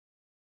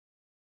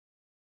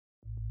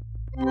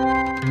The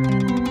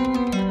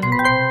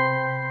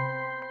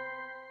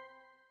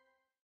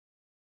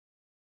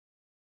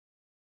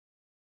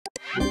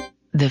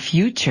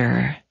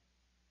future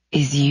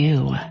is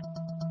you.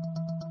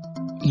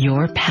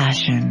 Your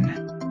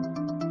passion,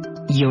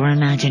 your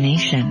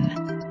imagination,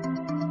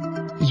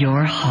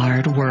 your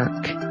hard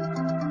work.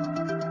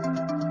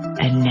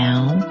 And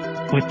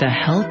now, with the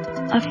help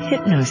of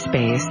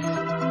Hypnospace,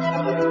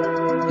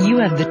 you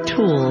have the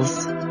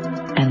tools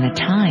and the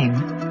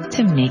time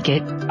to make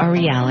it a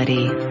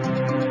reality.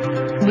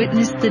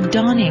 Witness the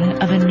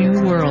dawning of a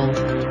new world,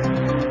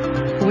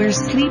 where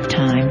sleep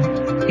time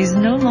is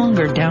no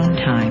longer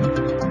downtime.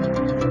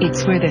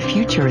 It's where the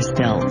future is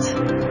built.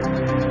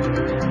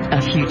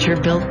 A future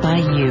built by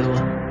you.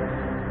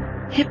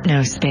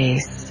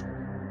 Hypnospace.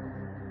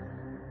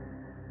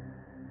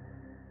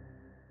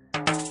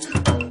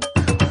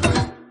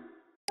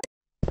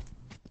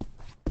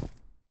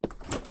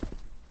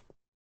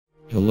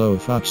 Hello,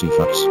 Foxy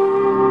Fox.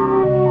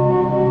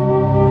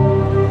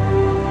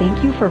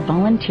 Thank you for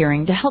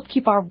volunteering to help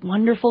keep our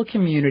wonderful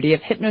community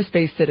of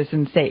Hypnospace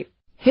citizens safe.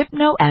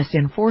 HypnOS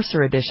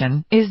Enforcer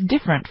Edition is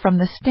different from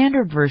the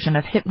standard version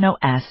of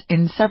HypnOS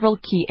in several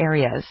key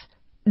areas.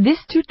 This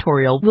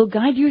tutorial will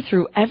guide you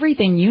through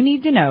everything you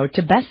need to know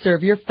to best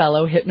serve your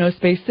fellow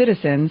Hypnospace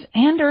citizens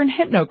and earn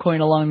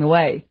HypnoCoin along the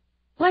way.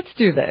 Let's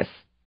do this.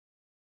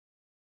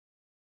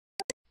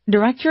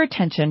 Direct your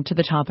attention to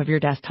the top of your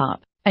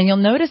desktop, and you'll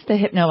notice the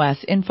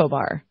HypnOS info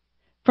bar.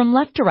 From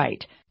left to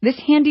right, this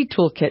handy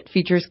toolkit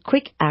features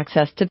quick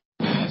access to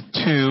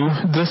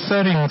the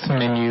settings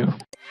menu,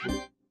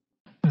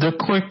 the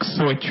quick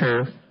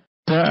switcher,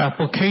 the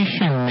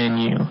application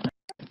menu,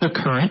 the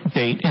current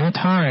date and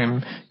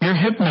time, your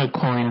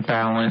HypnoCoin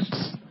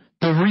balance,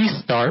 the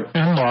restart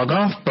and log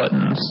off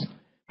buttons.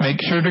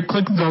 Make sure to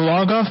click the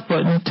log off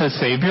button to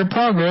save your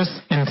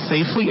progress and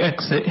safely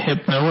exit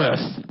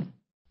HypnOS.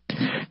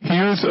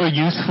 Here's a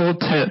useful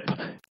tip.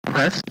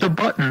 Press the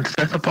button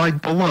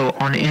specified below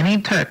on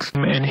any text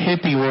and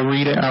Hippie will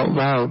read it out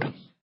loud.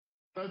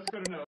 That's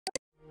good enough.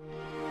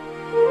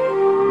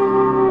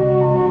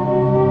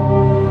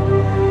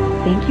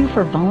 Thank you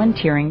for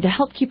volunteering to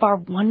help keep our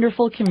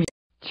wonderful community.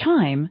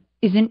 Chime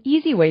is an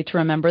easy way to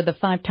remember the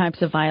 5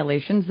 types of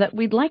violations that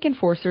we'd like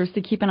enforcers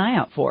to keep an eye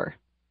out for.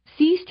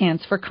 C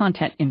stands for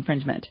content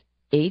infringement.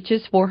 H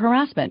is for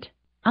harassment.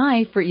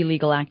 I for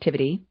illegal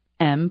activity.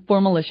 M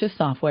for malicious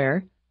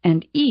software.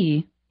 And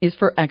E is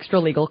for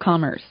extra-legal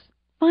commerce.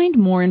 Find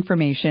more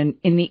information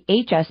in the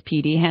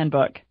HSPD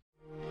Handbook.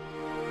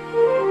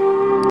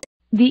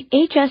 The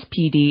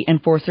HSPD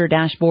Enforcer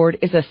Dashboard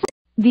is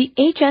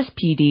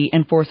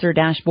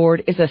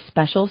a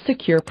special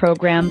secure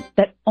program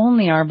that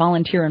only our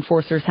volunteer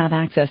enforcers have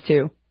access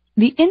to.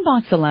 The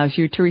inbox allows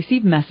you to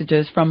receive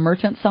messages from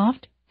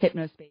MerchantSoft,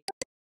 Hypnospace.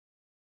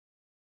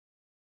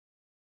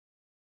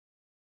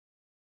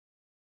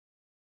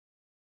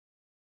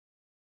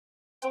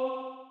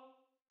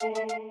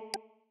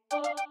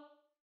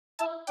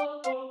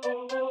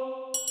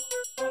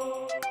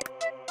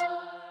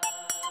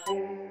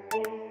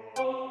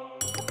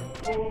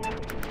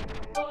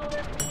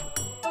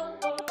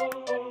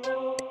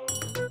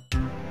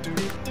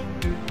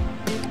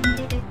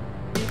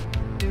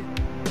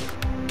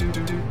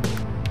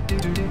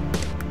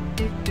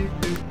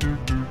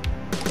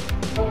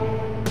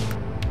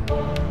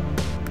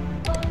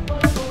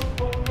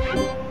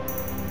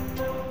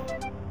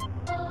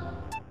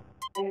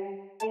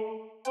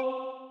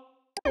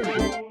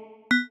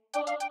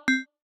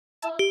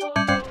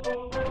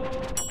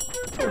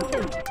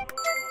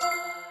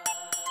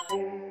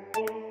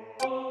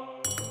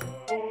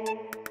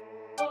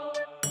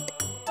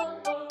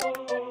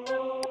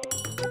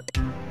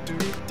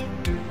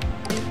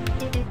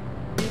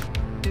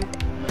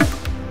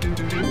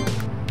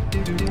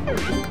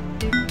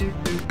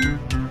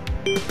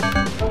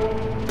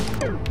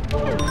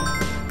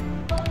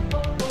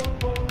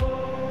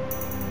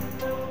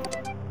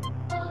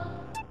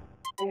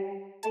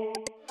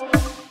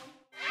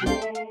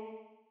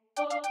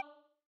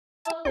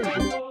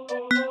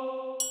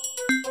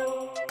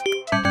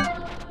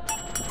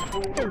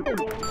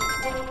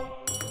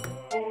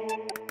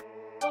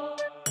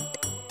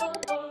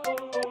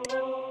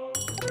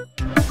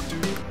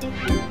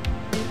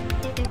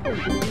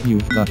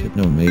 You've got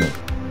Hypno Mail.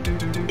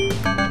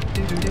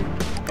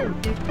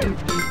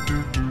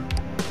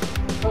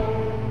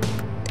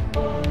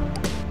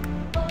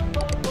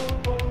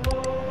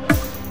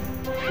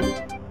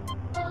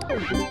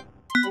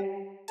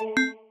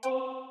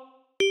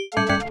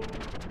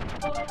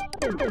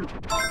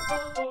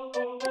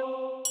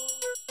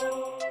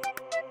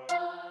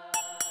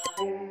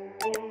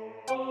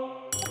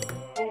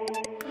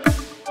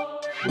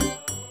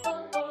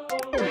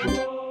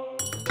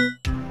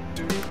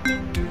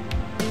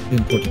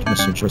 Important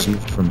message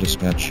received from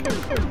dispatch.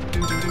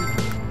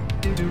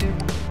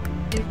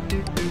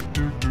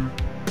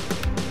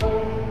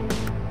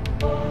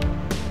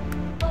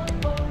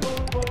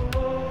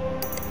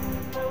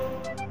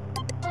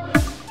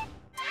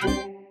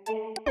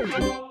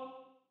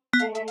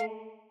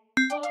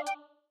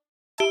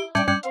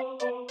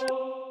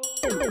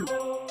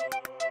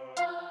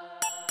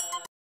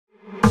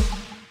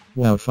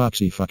 Wow,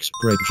 Foxy Fox,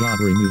 great job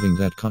removing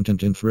that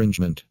content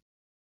infringement.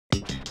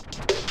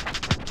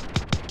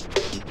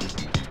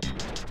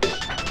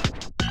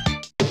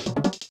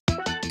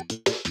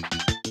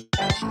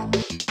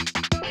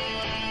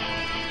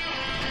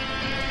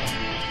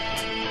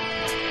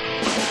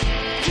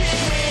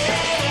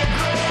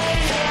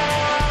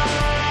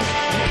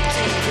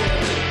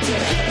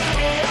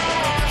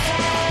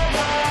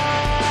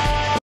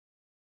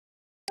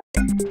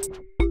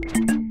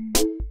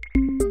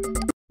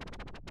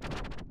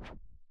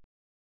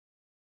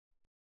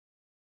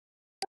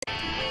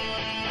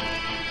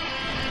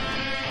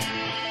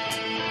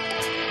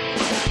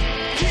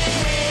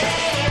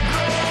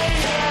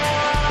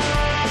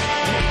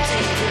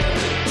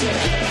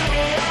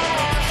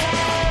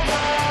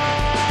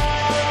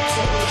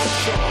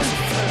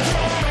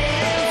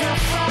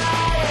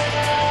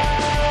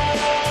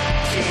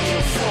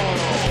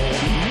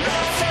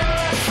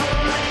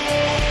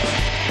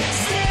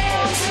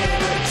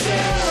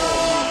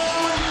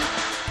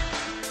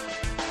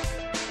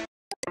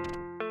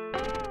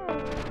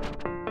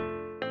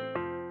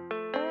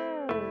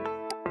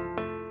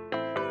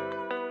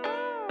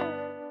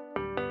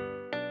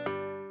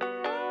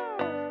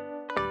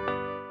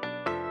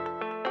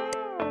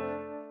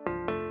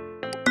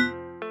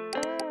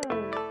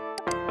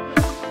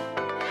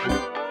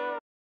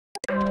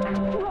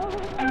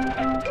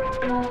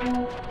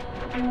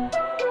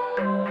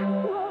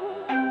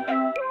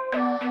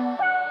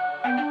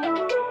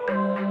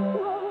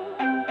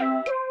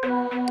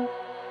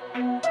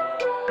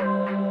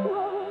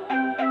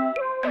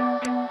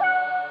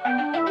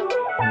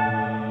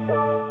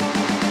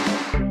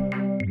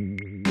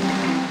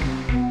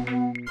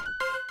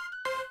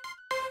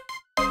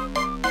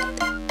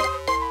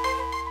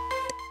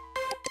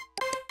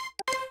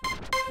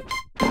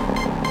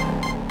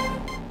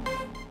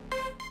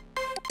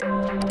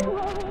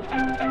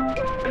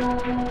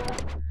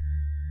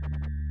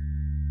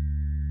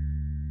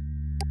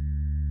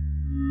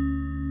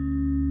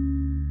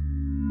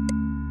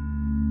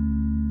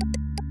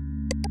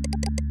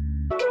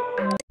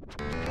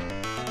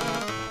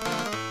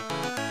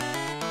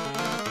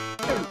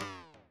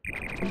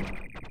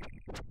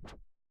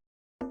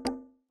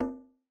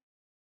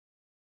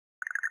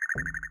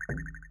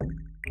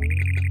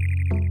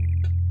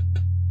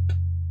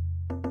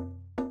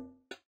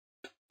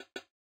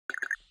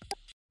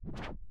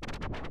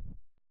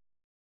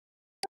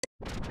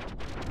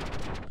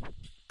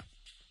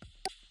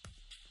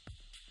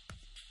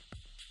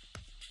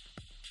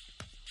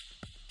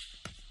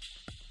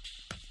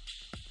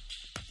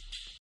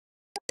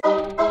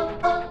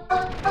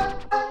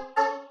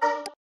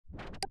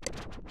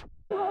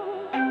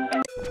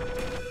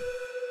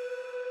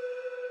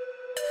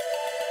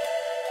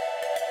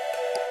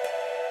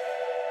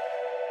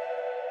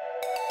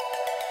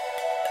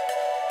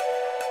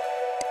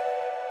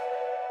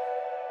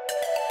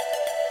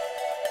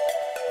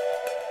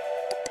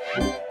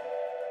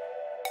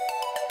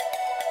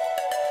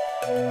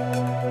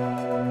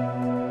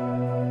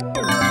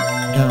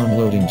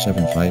 Downloading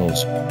 7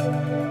 files.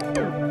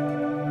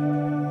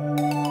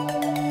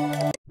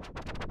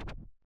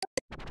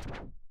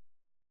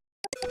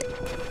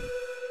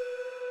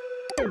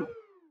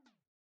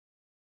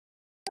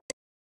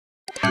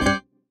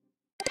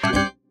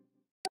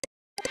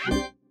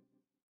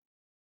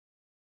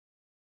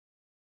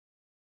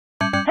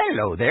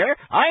 Hello there,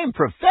 I'm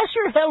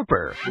Professor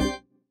Helper.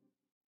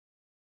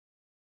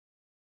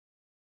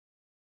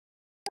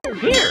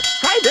 Here,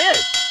 try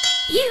this.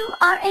 You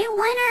are a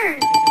winner!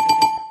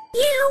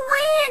 You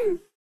win!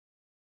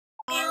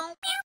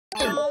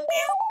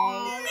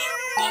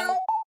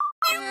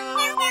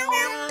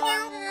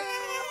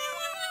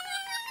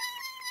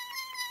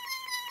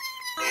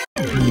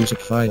 Music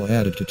file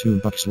added to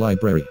Toolbox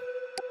library.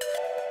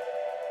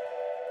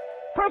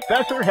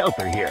 Professor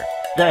Helper here,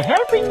 the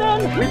helping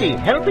man with a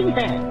helping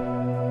hand.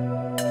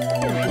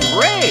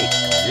 Great!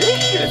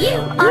 This should You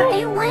help are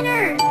a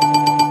winner!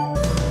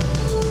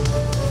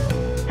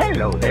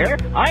 Hello there,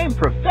 I'm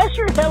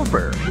Professor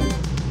Helper.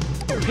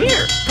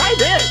 Here, try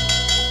this.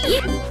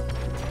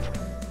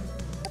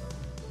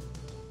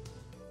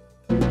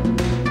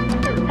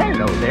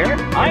 Hello there,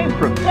 I'm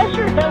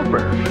Professor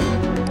Helper.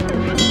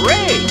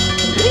 Great!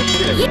 This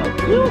should help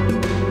you.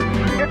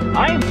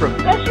 I'm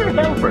Professor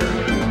Helper.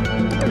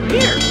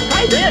 Here,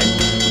 try this.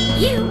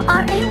 You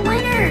are a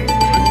winner!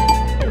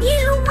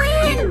 You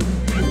win!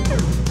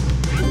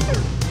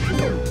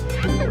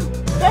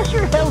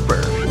 Professor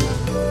Helper.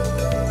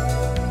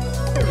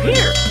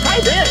 Here, try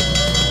this.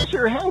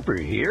 Professor Helper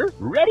here,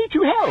 ready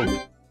to help.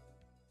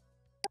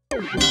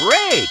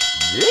 Great!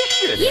 This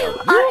should You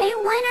help are you.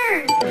 a winner!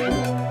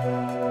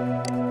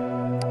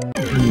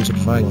 Music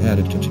file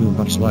added to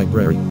Toolbox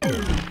library.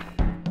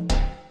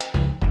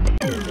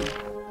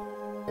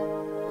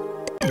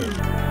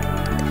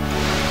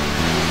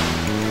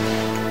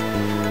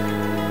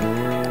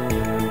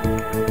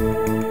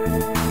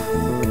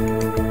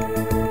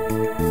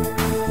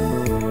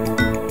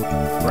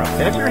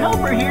 Professor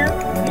Helper here.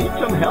 Need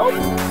some help?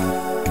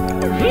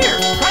 Here,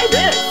 try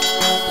this.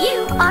 You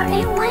are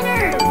a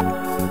winner!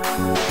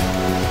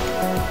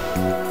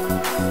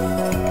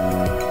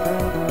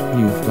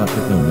 You've got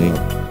Hypno.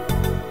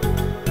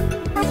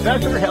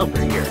 Professor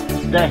Helper here.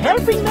 The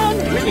helping man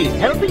with a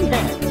helping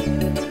hand.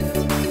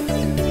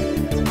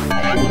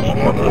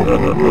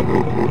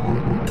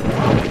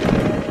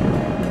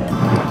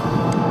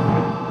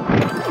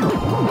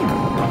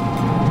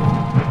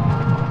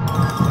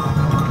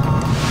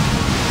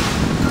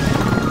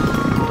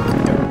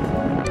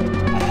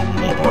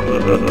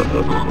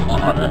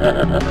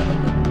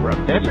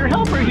 Professor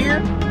Helper here.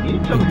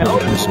 Need some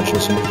help? Message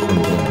received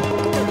from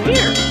Glenn.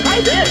 Here,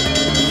 try this.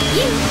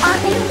 You are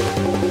a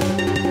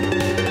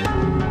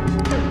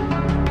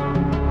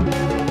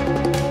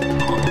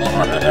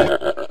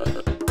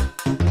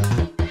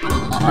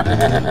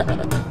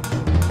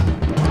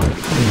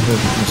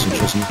Important message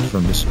received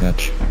from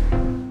dispatch.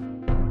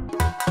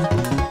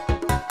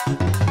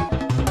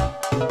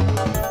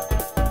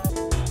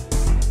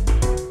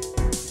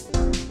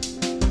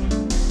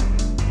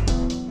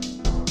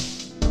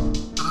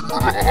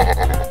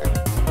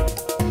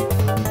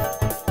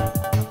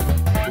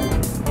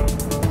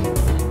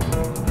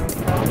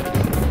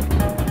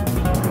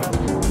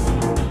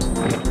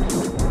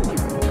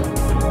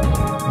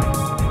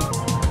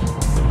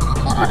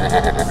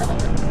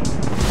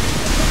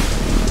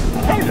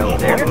 Hello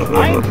there.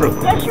 I'm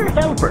Professor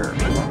Helper.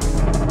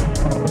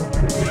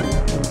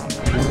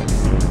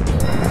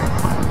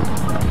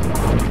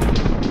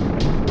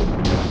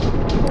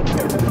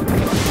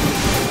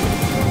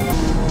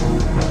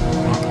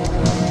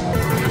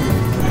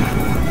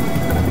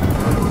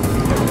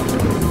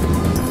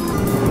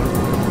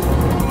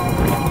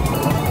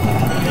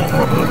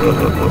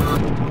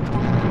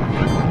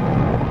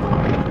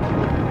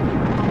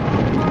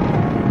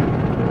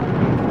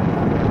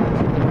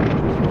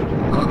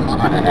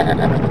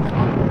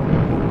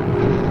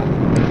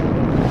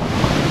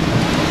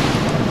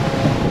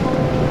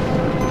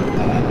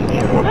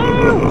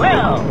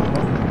 Well.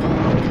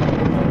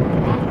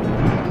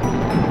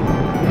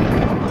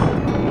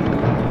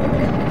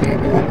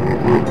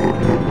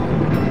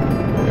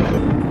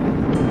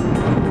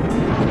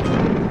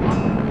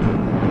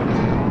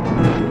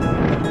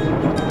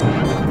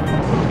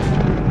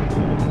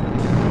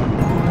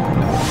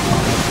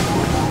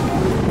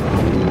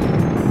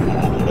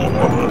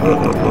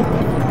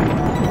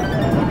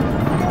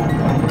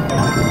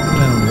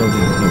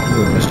 Downloading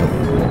nuclear pistol.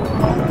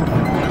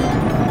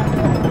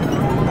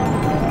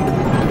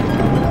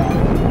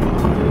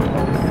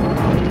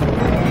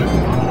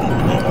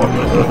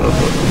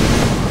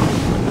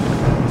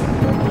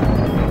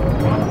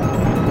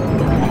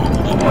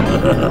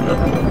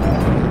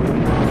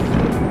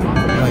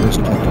 Virus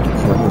detected.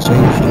 For your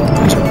safety,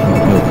 please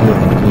report nuclear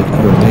and click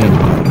your name.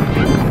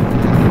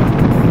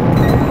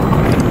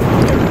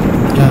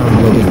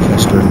 Downloading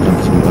faster than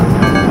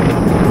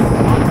through.